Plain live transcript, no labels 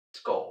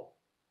school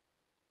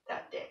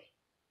that day.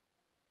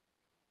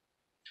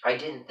 I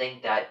didn't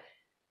think that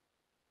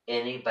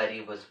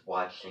anybody was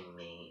watching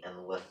me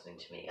and listening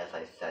to me as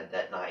I said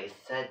that, and I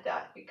said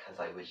that because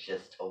I was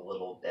just a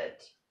little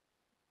bit,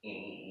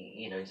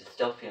 just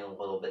still feeling a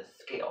little bit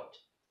scared.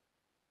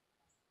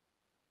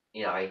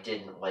 I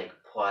didn't like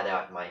plot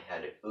out in my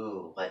head,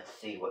 ooh, let's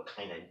see what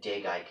kind of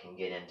dig I can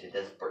get into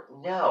this bird.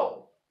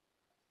 No.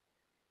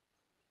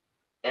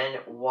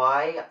 And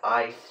why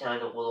I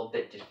sound a little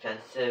bit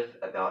defensive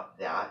about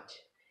that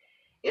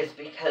is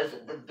because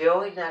the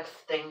very next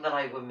thing that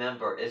I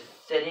remember is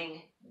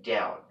sitting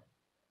down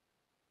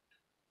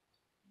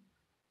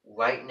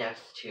right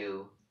next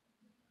to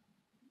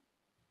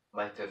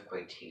my 5th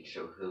grade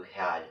teacher who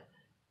had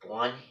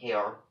blonde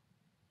hair,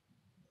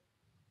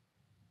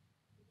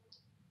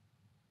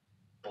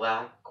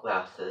 black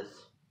glasses,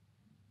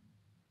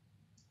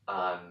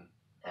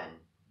 and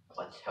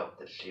let's hope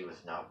that she was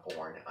not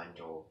born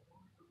under,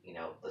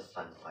 the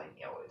sun sign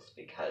eras,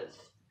 because,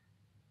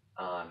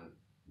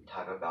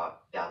 talk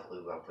about badly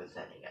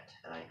representing it,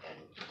 and I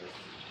think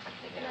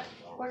it has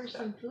more order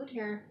respect. some food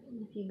here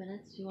in a few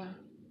minutes. Do you want to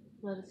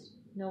let us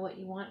know what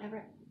you want,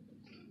 Everett?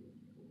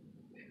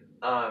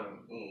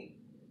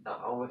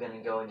 We're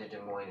gonna go into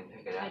Des Moines and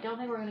pick it up. I don't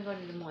think we're gonna go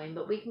to Des Moines,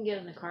 but we can get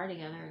in the car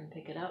together and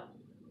pick it up.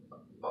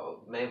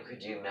 Oh, maybe we could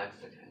do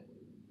Mexican.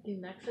 Do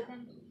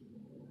Mexican?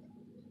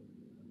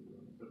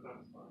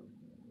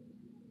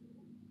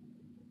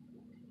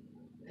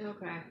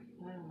 Okay, I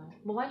don't know.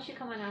 Well, why don't you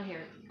come on out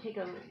here?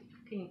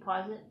 Can you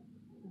pause it?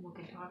 And we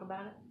can talk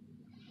about it?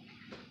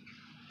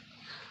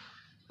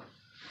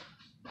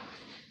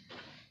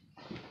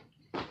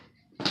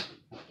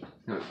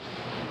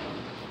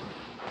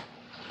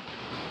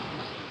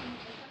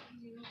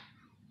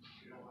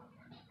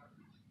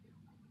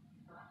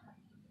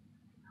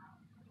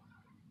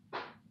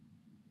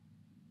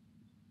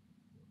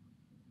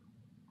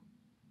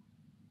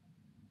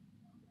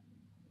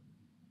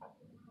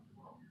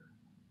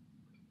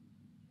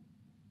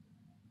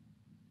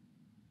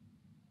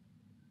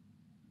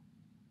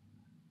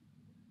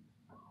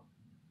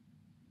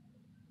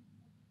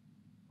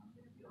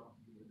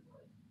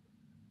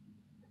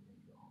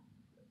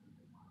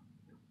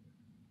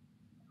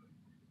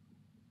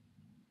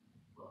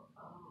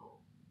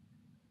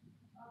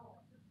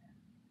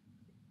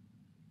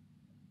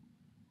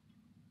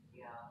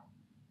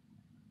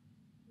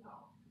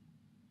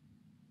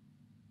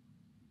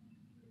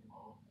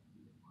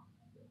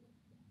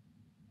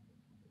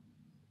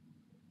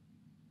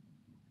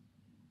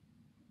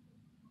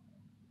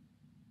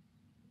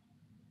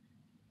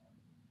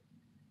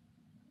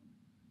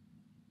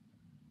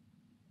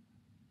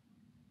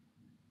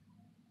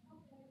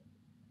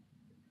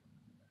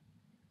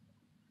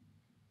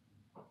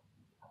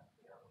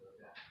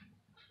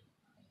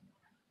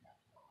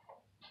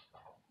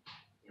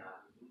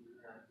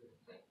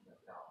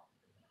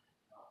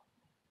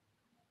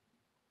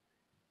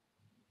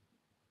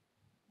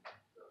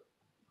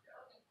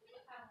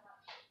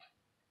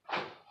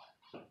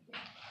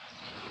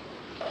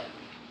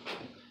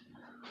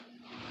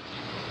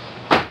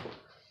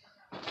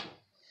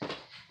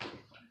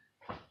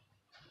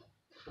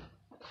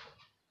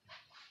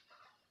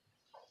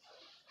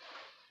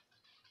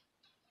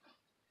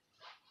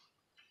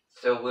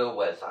 So where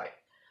was I?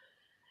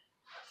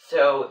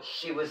 So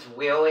she was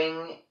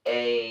wearing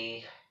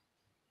a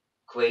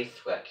gray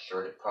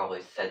sweatshirt. It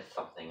probably said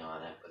something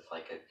on it. It was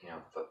like a,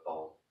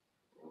 football,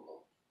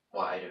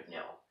 well, I don't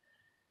know.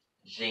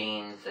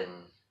 Jeans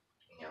and,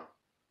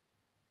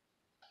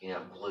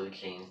 blue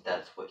jeans.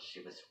 That's what she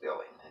was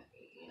wearing. And,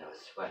 a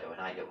sweater.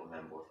 And I don't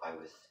remember if I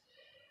was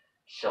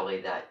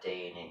chilly that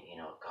day and it,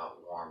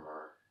 got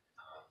warmer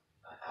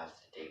as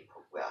the day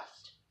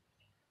progressed.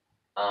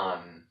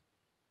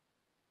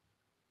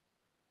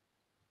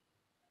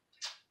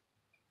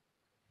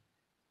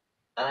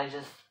 And I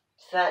just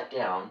sat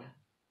down.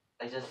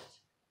 I just,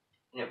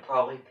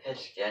 probably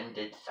pitched in,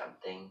 did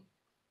something,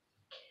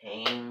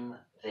 came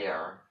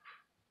there,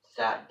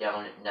 sat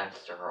down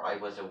next to her. I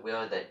was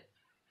aware that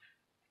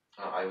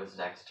I was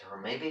next to her.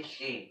 Maybe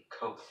she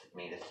coaxed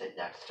me to sit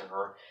next to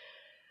her.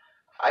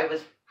 I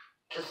was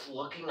just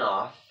looking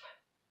off,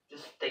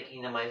 just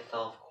thinking to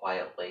myself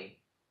quietly.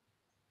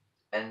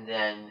 And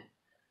then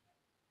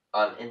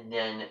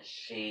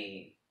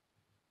she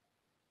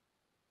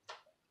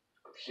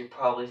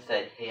probably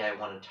said, hey, I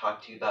want to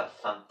talk to you about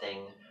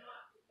something,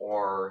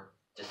 or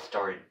just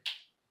started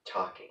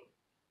talking.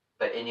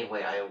 But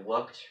anyway, I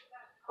looked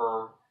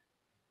her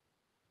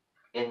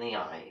in the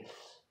eyes.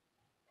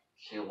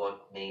 She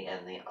looked me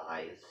in the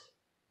eyes.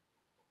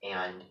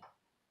 And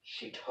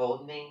she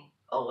told me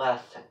a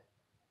lesson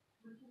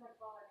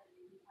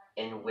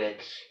in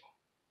which,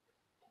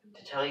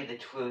 to tell you the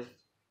truth,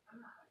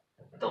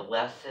 the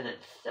lesson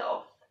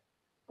itself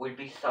would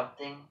be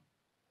something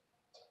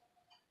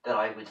that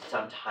I would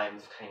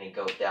sometimes kind of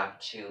go back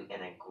to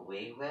and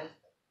agree with.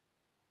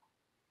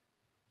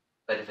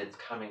 But if it's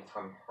coming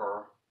from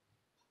her,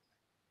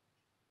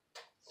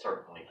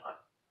 certainly not.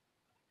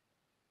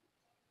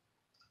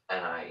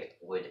 And I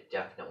would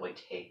definitely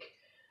take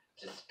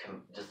just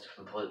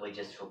completely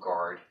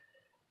disregard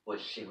what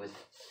she was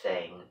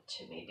saying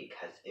to me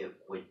because it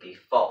would be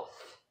false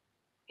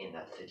in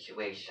that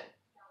situation.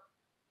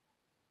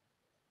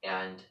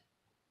 And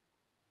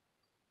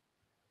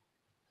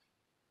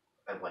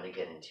I want to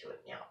get into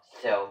it now.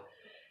 So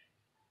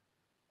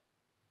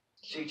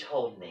she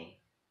told me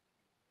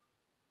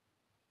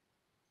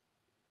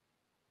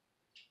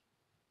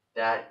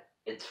that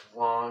it's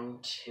wrong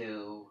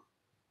to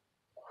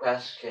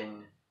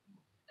question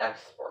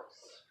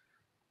experts,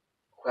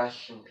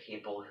 question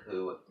people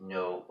who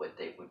know what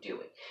they were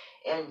doing.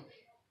 And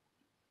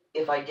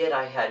if I did,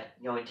 I had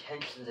no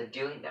intentions of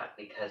doing that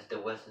because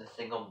there wasn't a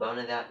single bone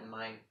of that in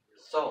my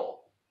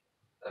soul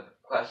of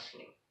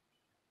questioning.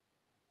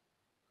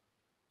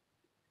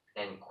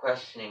 And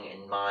questioning,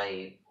 in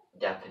my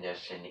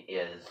definition,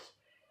 is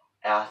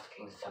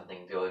asking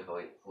something very,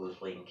 very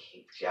rudely and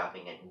keep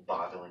jabbing it and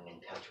bothering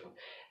and pestering.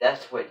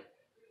 That's what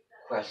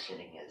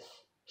questioning is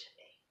to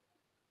me.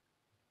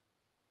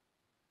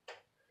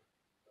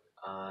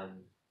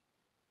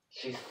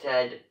 She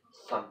said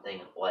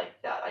something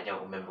like that. I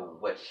don't remember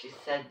what she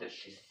said, but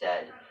she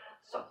said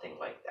something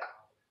like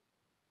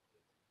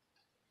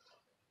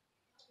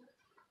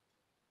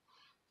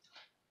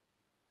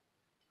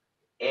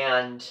that.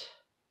 And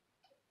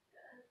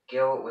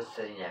Garrett was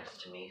sitting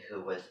next to me,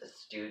 who was a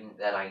student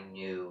that I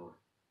knew.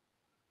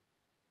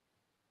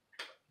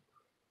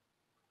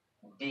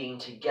 Being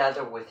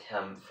together with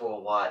him for a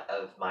lot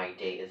of my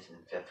days in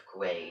 5th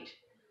grade,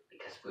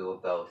 because we were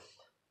both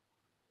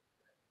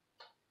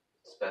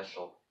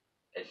special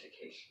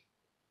education.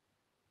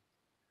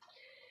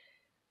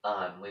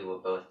 We were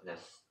both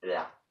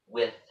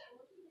with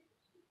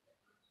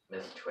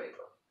Miss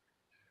Traver.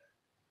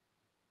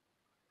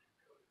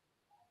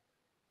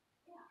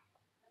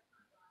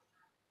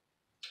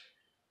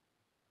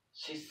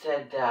 She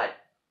said that,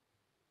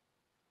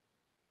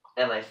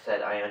 and I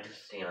said, I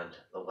understand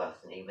the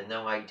lesson. Even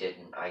though I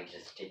didn't, I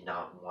just did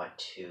not want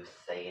to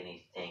say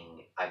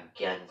anything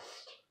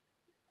against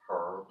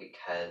her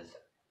because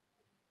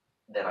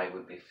then I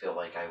would feel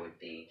like I would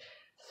be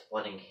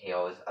splitting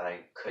hairs, and I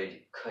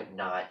could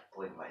not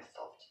bring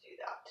myself to do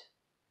that.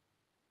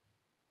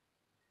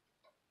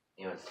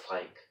 You know, it's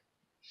like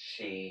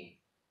she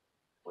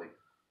would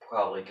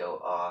probably go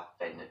off,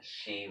 and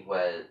she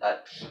was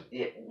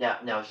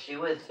now she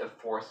was a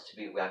force to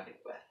be reckoned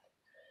with.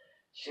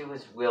 She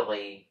was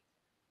really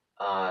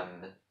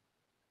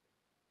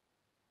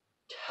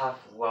tough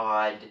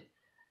rod.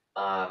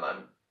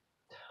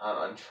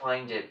 I'm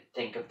trying to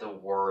think of the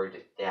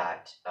word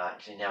that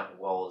Jeanette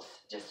Walls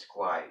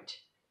described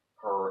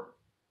her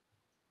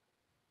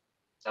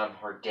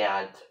her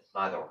dad's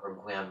mother, her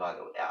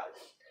grandmother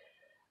as.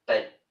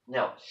 But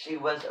no, she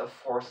was a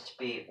force to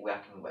be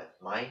reckoned with.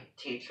 My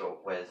teacher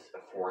was a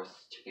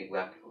force to be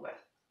reckoned with.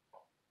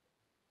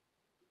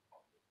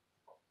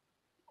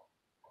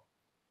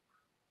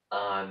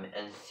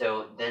 And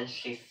so then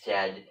she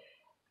said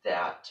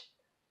that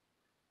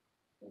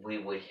we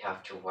would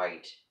have to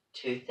write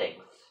 2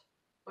 things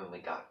when we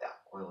get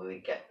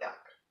back.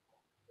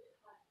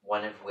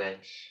 One of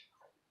which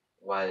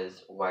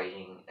was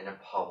writing an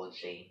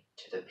apology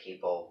to the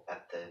people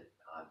at the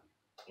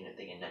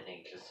the Internet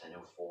Nature Center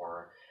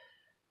for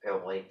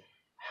apparently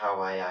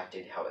how I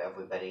acted, how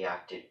everybody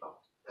acted. Well,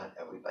 not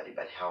everybody,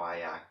 but how I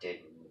acted,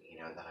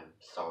 and that I'm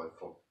sorry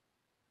for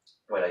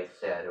what I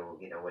said, or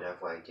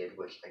whatever I did,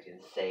 which I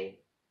didn't say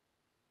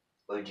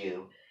or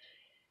do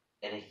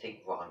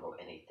anything wrong or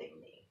anything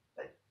mean,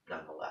 but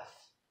nonetheless.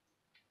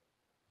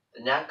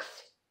 The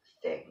next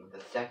thing,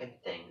 the second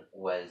thing,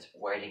 was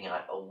writing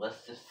out a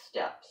list of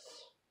steps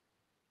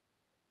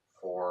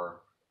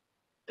for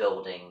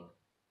building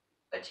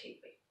a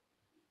teepee.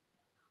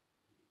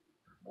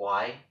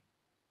 Why?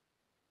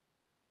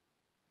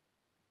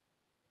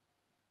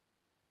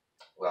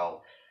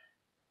 Well,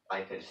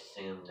 I could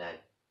assume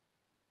that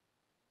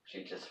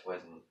she just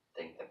wouldn't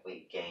think that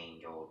we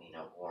gained or,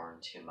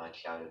 learned too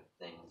much out of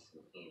things.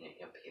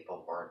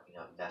 People weren't,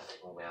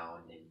 messing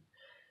around,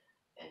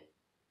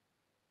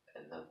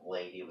 and the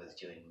lady was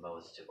doing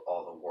most of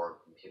all the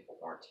work and people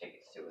weren't taking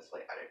it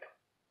seriously. I don't know.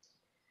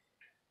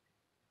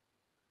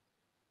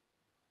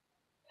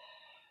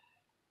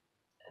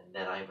 And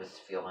then I was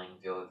feeling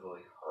very,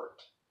 very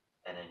hurt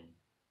and in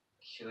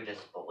sheer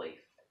disbelief.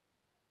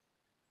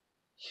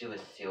 She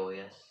was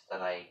serious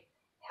that I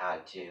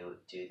had to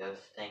do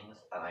those things,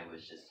 and I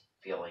was just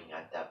feeling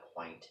at that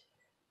point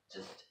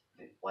just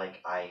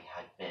like I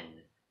had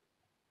been,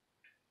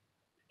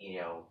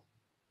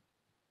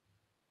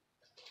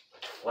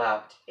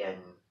 slapped in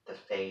the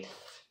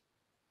face,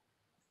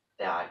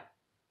 that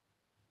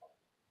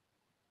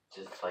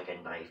just like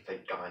a knife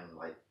had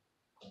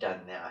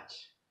done that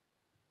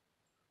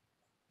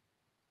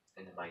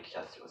into my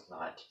chest. It was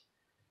not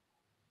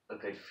a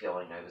good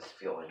feeling. I was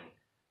feeling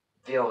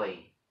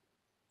very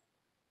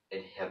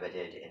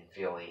inhibited and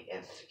very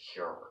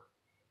insecure,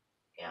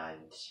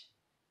 and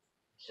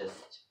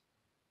just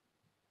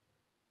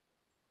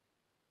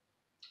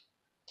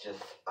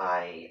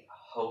I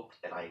hoped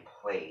and I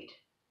prayed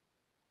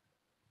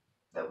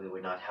that we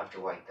would not have to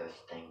write those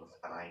things,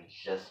 and I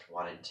just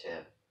wanted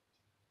to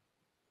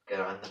get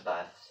on the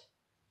bus,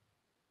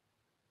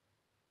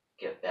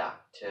 get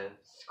back to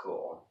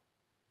school,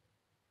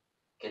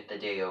 get the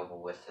day over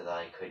with so that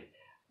I could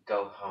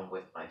go home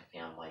with my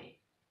family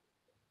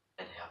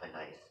and have a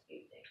nice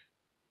evening.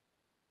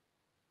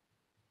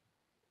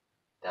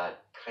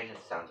 That kind of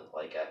sounded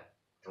like a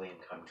dream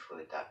come true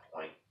at that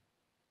point.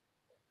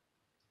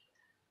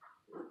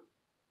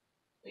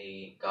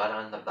 We got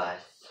on the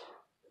bus.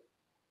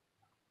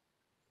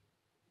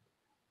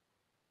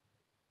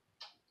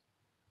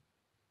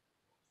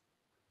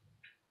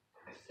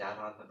 I sat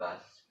on the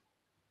bus,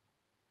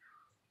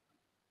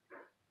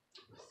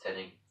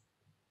 sitting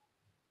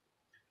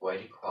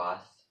right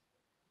across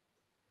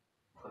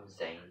from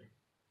Zane,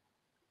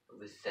 who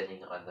was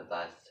sitting on the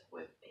bus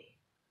with me.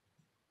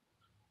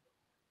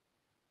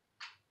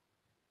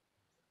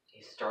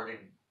 He started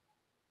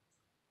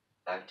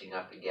acting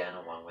up again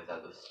along with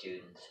other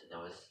students, and there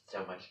was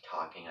so much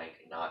talking I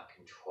could not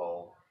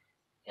control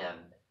him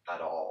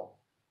at all.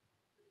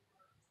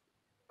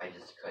 I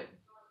just couldn't.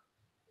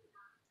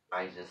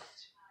 I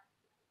just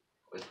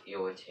was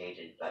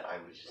irritated, but I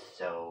was just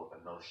so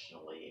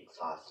emotionally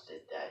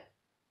exhausted that,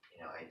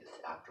 I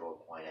just, after a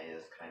point, I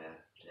just kind of,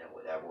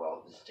 whatever,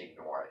 I'll just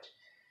ignore it.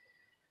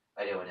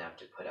 I didn't have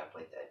to put up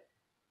with it.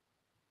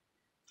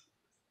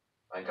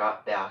 I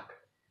got back,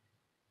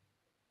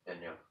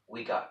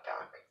 we got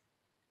back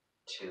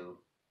to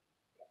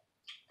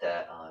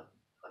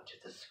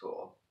the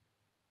school.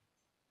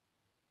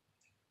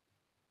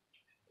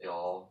 We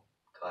all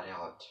got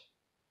out.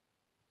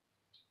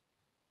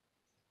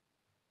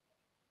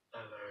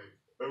 And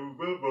I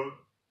remember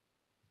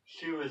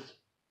she was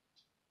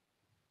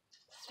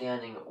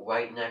standing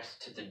right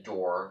next to the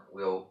door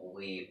where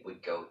we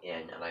would go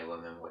in, and I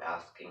remember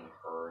asking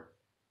her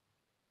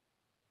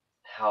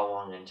how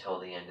long until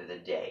the end of the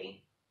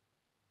day.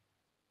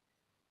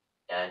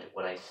 And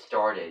when I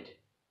started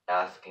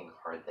asking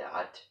her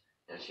that,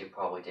 she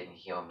probably didn't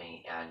hear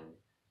me, and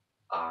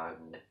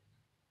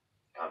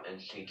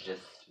she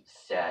just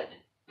said,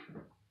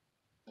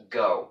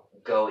 go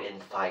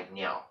inside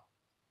now,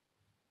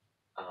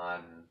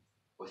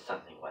 or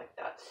something like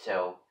that.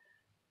 So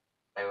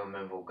I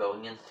remember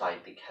going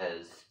inside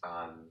because,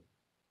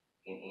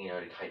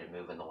 to kind of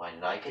move in the line,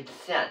 and I could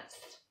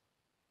sense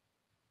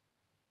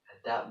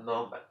at that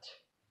moment,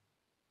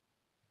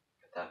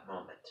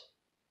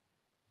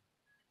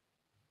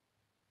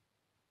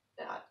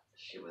 that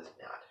she was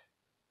mad.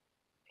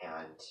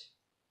 And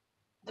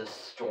the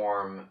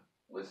storm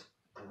was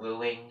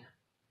brewing,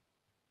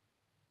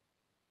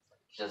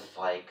 just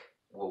like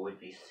what would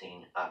be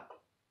seen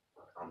up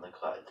on the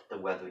clouds. The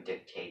weather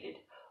dictated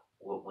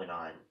what went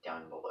on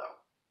down below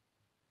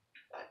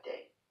that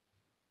day.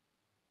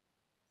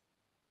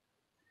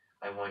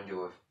 I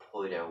wonder if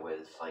Pluto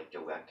was like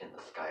direct in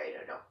the sky, I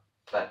don't know.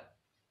 But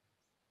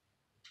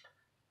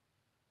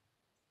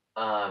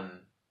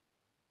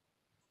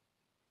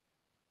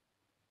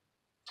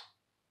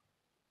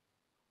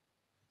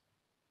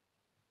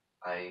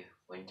I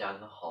went down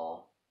the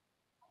hall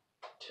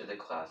to the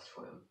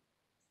classroom.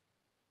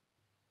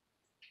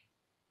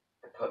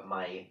 I put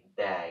my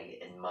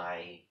bag and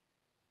my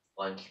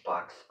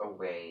lunchbox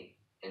away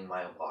in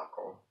my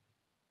locker.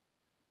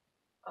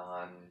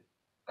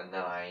 And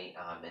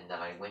then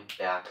I went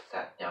back,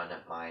 sat down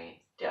at my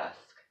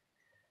desk,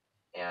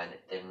 and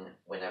then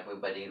when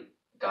everybody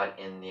got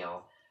in there,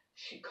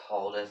 she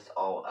called us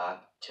all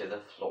up to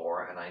the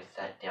floor, and I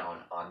sat down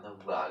on the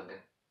rug.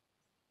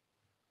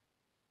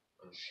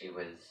 And she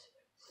was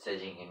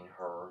sitting in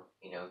her,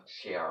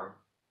 chair,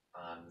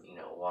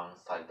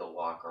 alongside the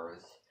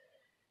lockers,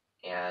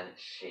 and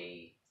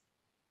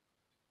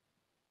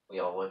we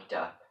all looked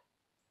up,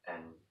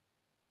 and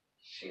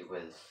she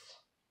was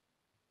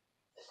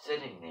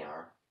sitting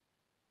there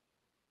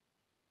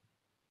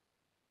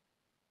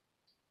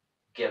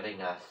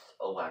giving us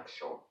a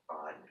lecture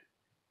on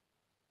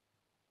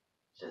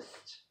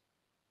just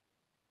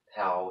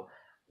how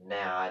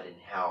mad and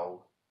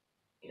how,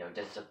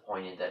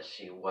 disappointed that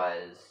she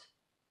was,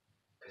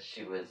 because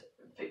she was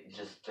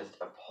just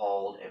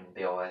appalled,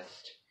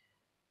 embarrassed,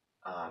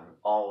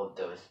 all of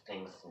those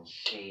things, and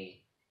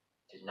she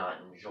did not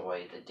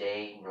enjoy the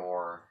day,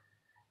 nor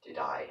did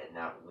I, and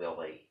that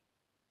really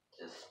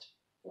just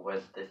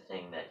was the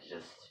thing that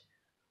just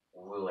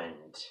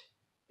ruined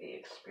the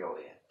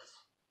experience.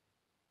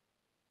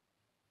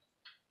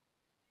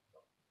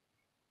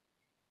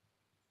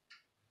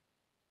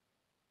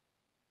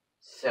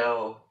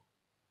 So,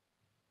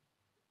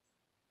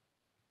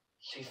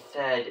 she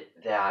said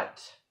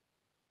that,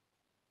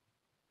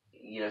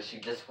 she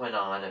just went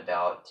on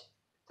about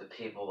the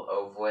people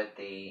over at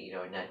the,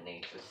 Net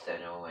Nature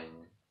Center,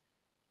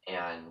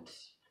 and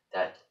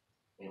that,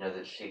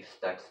 that she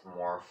expects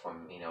more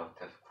from,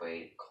 fifth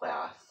grade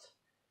class,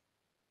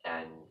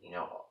 and,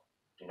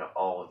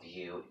 all of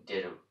you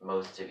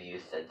most of you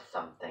said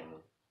something,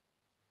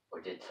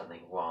 or did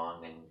something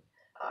wrong,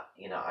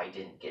 and, I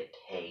didn't get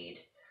paid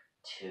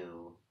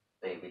to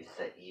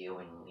babysit you,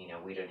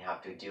 and we don't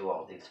have to do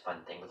all these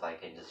fun things. I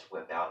can just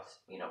whip out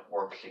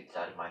worksheets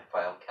out of my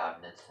file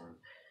cabinets, and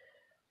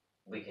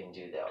we can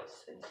do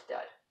those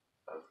instead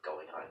of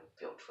going on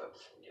field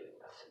trips and doing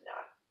this and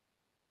that.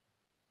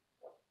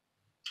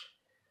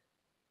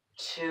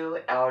 2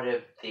 out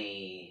of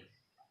the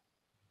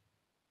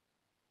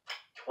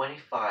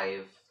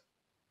 25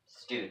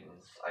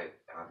 students,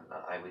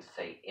 I would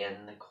say,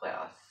 in the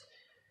class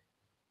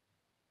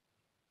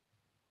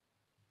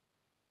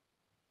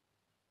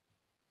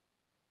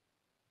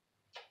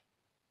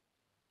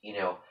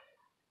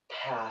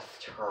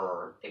passed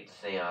her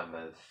exam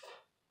of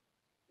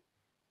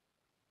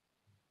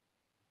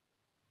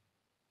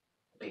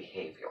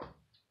behavior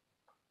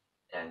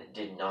and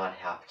did not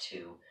have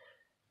to,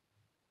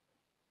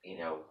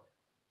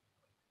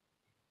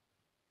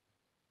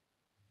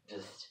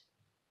 just,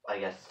 I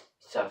guess,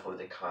 suffer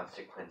the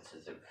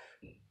consequences of,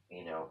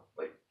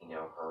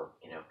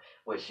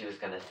 what she was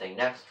going to say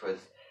next was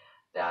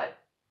that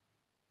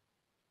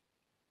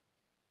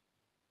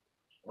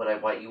what I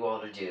want you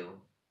all to do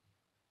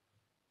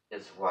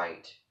is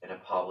write an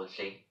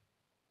apology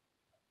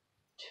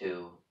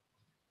to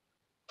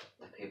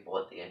the people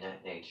at the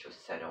Annette Nature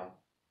Center,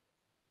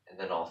 and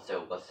then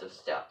also a list of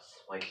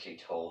steps, like she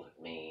told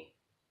me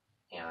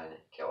and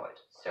Garrett.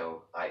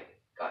 So I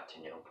got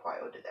to know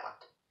prior to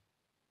that.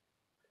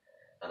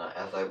 And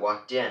as I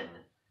walked in,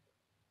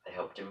 I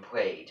hoped and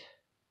prayed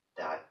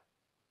that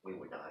we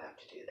would not have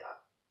to do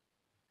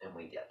that. And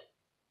we did.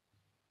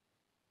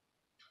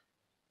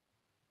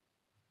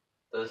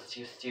 Those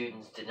 2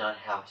 students did not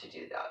have to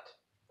do that.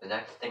 The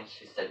next thing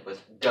she said was,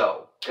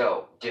 go,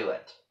 do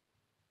it.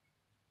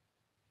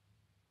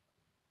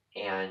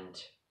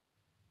 And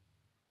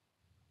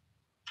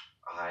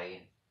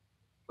I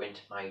went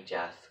to my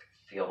desk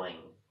feeling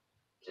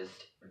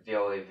just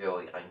very,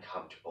 very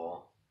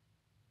uncomfortable.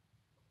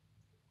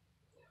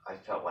 I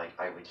felt like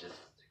I would just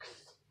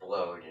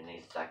explode in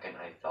a second.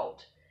 I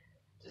felt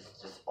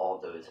just all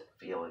those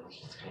feelings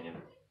just kind of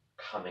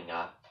coming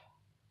up.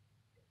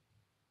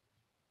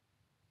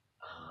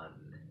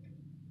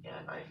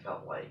 And I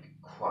felt like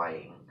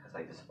crying because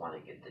I just want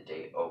to get the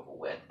day over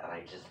with, and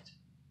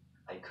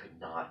I could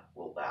not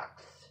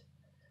relax.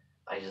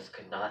 I just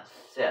could not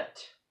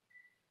sit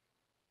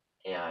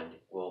and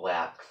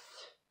relax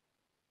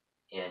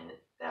in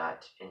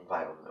that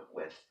environment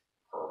with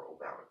her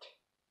around.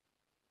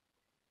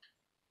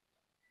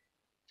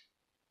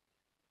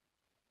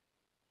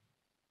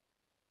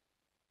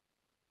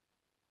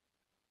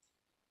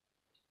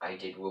 I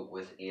did what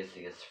was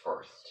easiest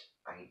first.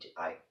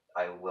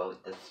 I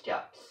wrote the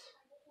steps.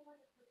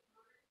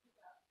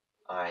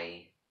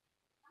 I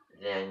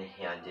then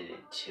handed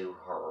it to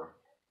her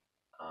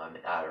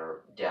at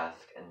her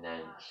desk, and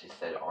then she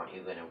said, aren't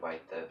you going to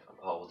write the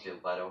apology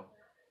letter?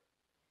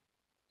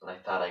 And I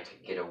thought I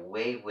could get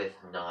away with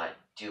not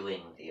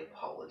doing the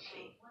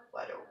apology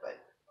letter, but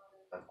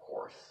of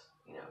course,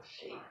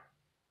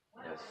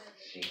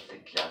 she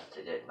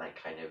suggested it, and I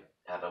kind of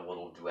had a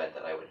little dread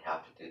that I would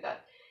have to do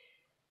that.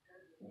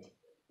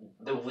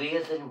 The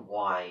reason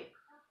why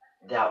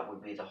that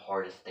would be the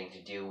hardest thing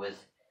to do was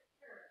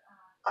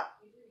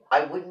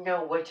I wouldn't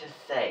know what to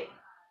say.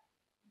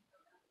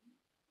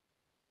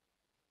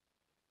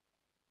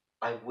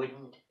 I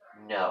wouldn't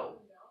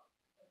know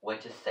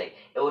what to say.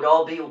 It would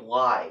all be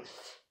lies.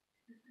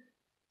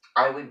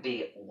 I would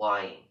be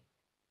lying.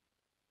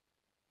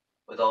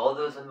 With all of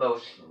those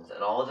emotions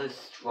and all of those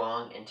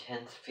strong,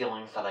 intense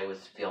feelings that I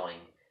was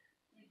feeling,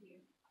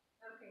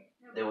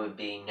 there would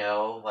be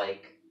no,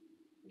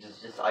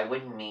 just I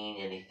wouldn't mean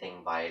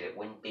anything by it. It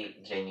wouldn't be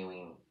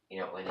genuine,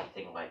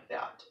 anything like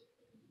that.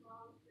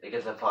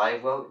 Because if I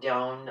wrote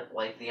down,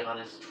 the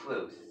honest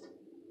truth,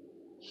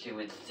 she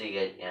would see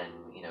it, and,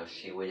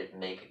 she would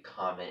make a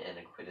comment and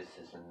a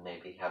criticism,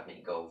 maybe have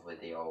me go over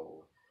there.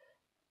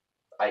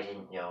 I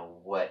didn't know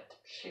what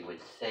she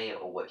would say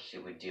or what she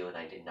would do, and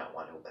I did not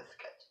want to risk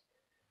it.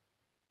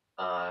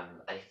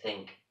 I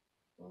think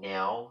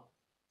now,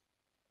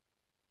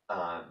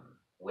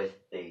 with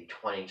the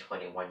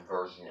 2021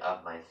 version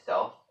of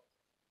myself,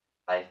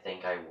 I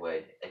think I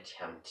would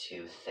attempt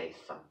to say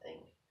something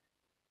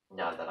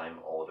now that I'm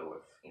older,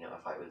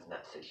 if I was in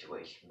that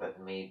situation.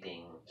 But me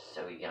being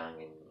so young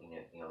and,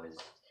 was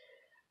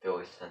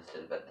very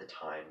sensitive at the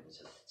time,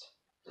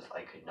 just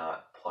I could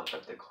not pluck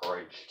up the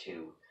courage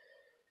to,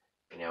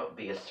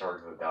 be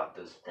assertive about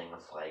those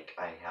things like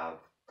I have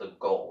the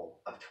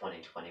goal of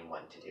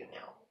 2021 to do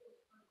now.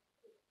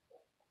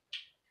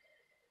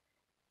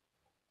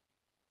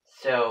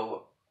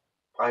 So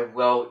I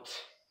wrote,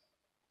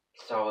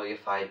 sorry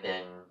if I've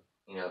been,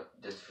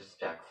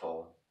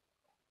 disrespectful,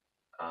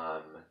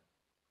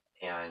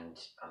 and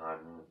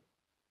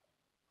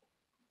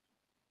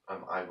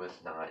I was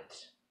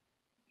not,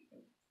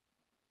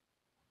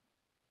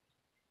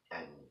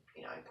 and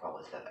I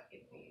probably said,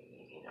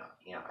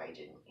 I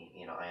didn't,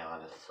 I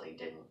honestly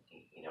didn't,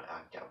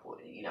 act up.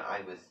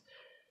 I was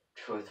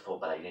truthful,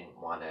 but I didn't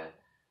want to,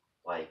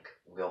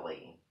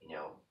 really,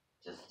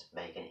 just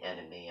make an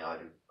enemy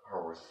out of her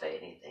or say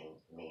anything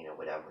mean or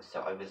whatever.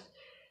 So I was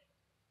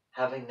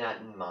having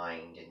that in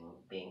mind and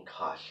being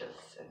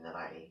cautious, and then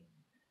I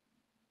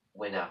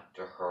went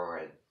after her,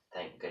 and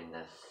thank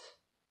goodness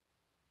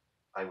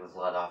I was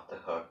let off the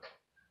hook.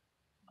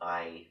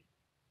 I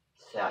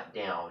sat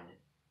down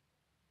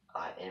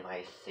in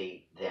my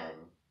seat then,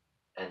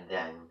 and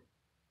then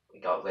we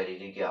got ready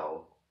to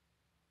go,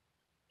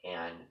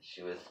 and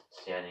she was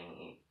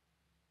standing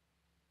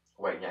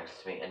right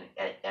next to me,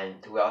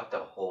 and throughout the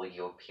whole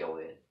year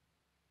period,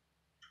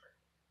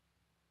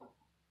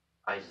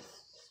 I just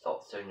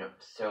felt so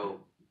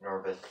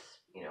nervous,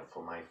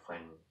 for my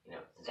friend,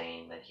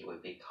 Zane, that he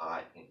would be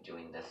caught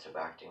doing this or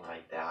acting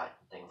like that,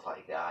 and things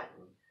like that,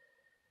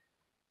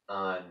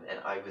 and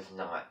I was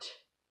not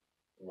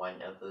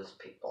one of those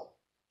people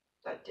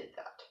that did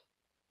that.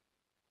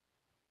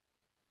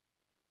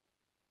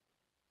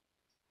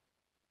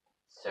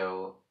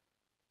 So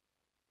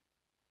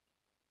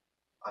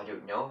I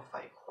don't know if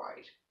I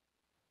cried.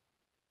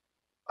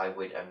 I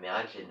would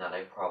imagine that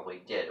I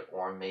probably did,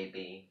 or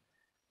maybe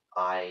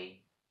I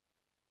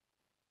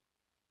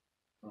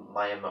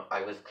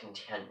I was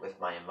content with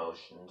my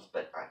emotions,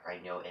 but I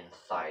know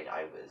inside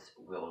I was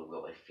really,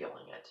 really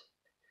feeling it.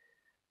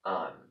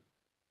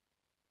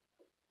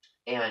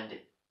 And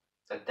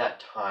at that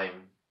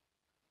time,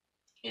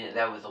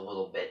 that was a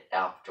little bit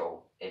after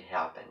it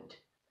happened,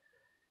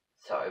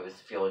 so I was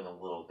feeling a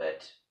little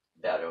bit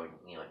better,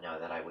 now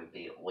that I would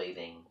be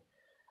leaving,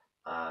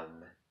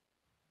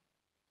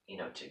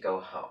 to go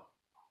home.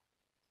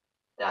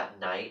 That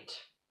night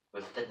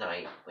was the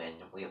night when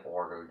we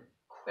ordered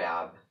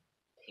crab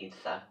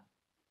pizza,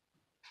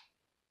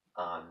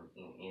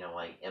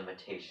 like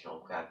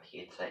imitational crab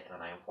pizza,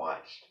 and I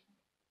watched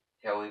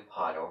Harry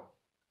Potter.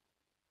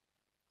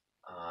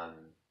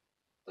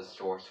 The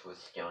source was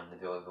still in the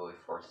very, very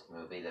first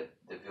movie,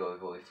 the very,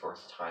 very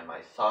first time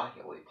I saw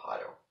Harry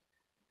Potter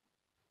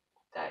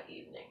that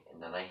evening.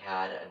 And then I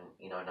had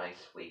a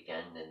nice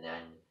weekend, and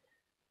then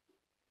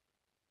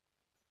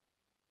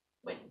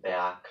went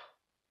back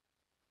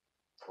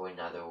for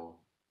another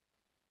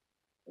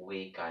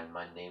week on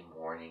Monday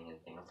morning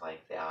and things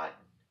like that.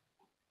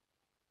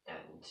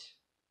 And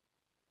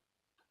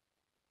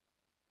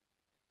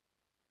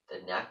the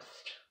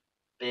next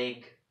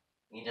big,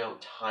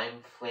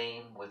 time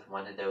frame with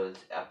one of those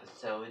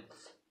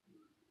episodes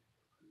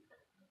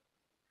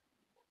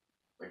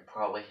would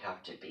probably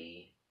have to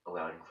be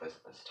around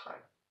Christmas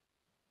time.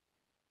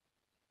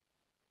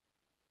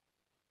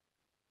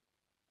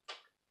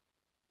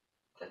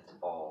 That's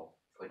all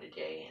for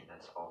today, and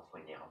that's all for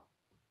now.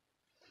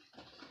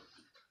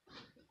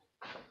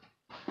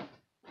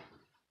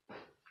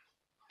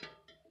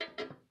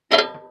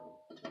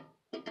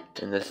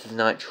 And this is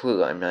not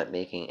true. I'm not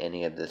making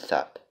any of this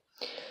up.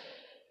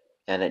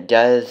 And it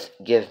does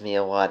give me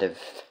a lot of,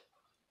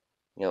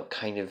 it's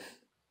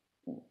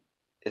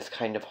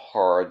kind of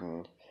hard,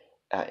 and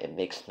it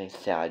makes me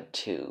sad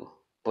to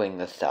bring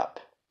this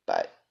up,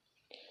 but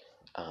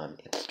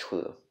it's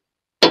true.